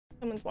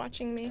Someone's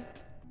watching me.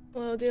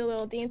 We'll do a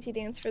little dancey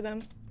dance for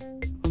them.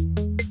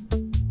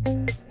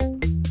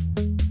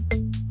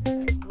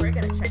 We're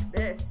gonna check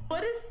this.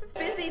 What is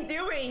Fizzy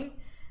doing?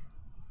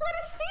 What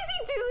is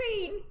Fizzy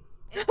doing?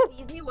 And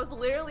Fizzy was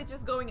literally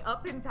just going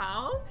up and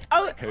down.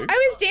 Oh, like,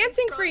 I was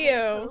dancing for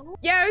you.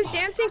 Yeah, I was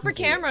dancing for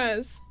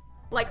cameras.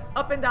 Like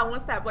up and down one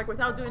step, like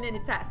without doing any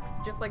tasks,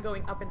 just like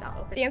going up and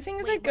down. Dancing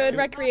is a good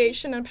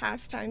recreation and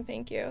pastime,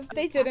 thank you.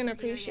 They didn't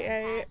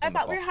appreciate. I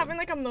thought we were having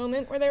like a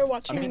moment where they were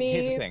watching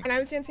me and I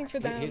was dancing for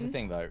them. Here's the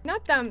thing though.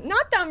 Not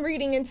them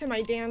reading into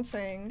my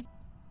dancing.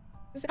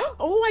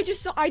 Oh,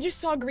 I just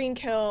saw green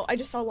kill. I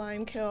just saw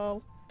lime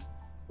kill.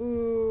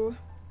 Ooh,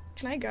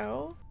 can I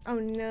go? Oh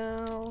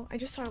no, I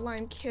just saw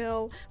lime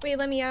kill. Wait,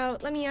 let me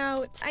out, let me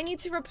out. I need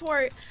to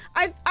report.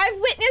 I've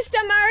witnessed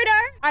a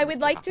murder. I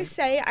would like to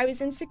say I was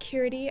in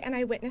security and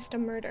I witnessed a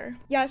murder.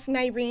 Yes,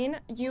 Nyreen,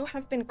 you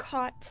have been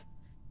caught.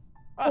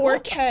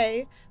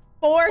 4K.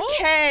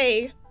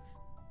 4K.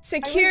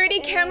 Security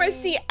cameras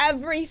see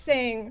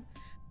everything.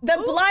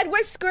 The blood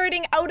was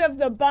skirting out of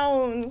the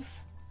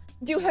bones.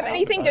 Do you have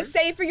anything to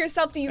say for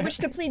yourself? Do you wish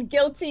to plead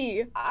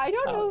guilty? I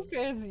don't know,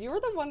 Fizz. You were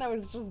the one that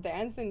was just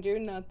dancing,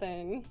 doing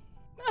nothing.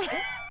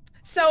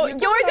 So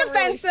your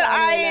defense that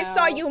I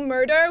saw you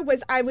murder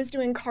was I was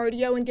doing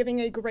cardio and giving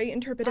a great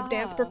interpretive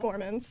dance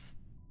performance.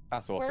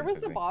 That's awesome. Where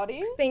was the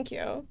body? Thank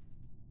you.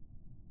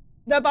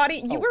 The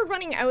body you were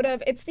running out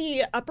of, it's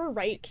the upper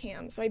right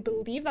cam, so I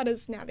believe that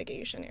is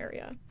navigation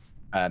area.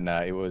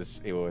 No, it was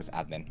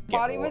admin.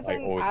 Body was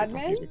in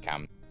admin? With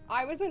cam.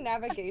 I was in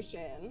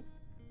navigation.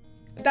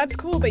 That's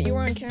cool, but you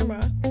were on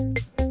camera.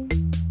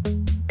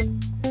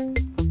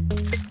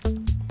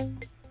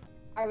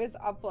 I was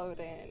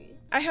uploading.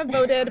 I have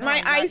voted.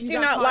 My eyes do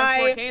not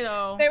lie.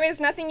 There is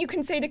nothing you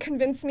can say to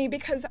convince me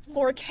because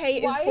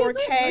 4K is 4K. Why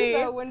is it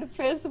though when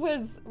Fizz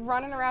was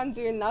running around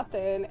doing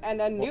nothing and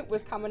then Newt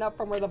was coming up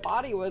from where the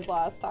body was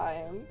last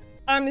time?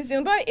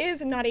 Zumba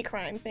is not a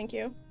crime, thank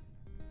you.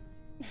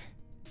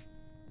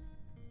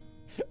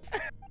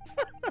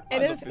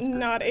 It is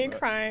not a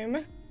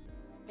crime.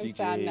 I'm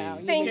sad now.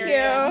 Thank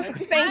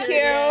you. Thank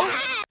you.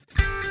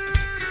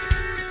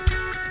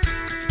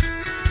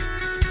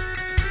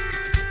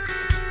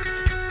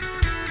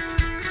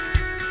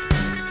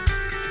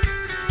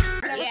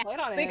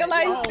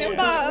 Legalize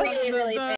Zumba. Really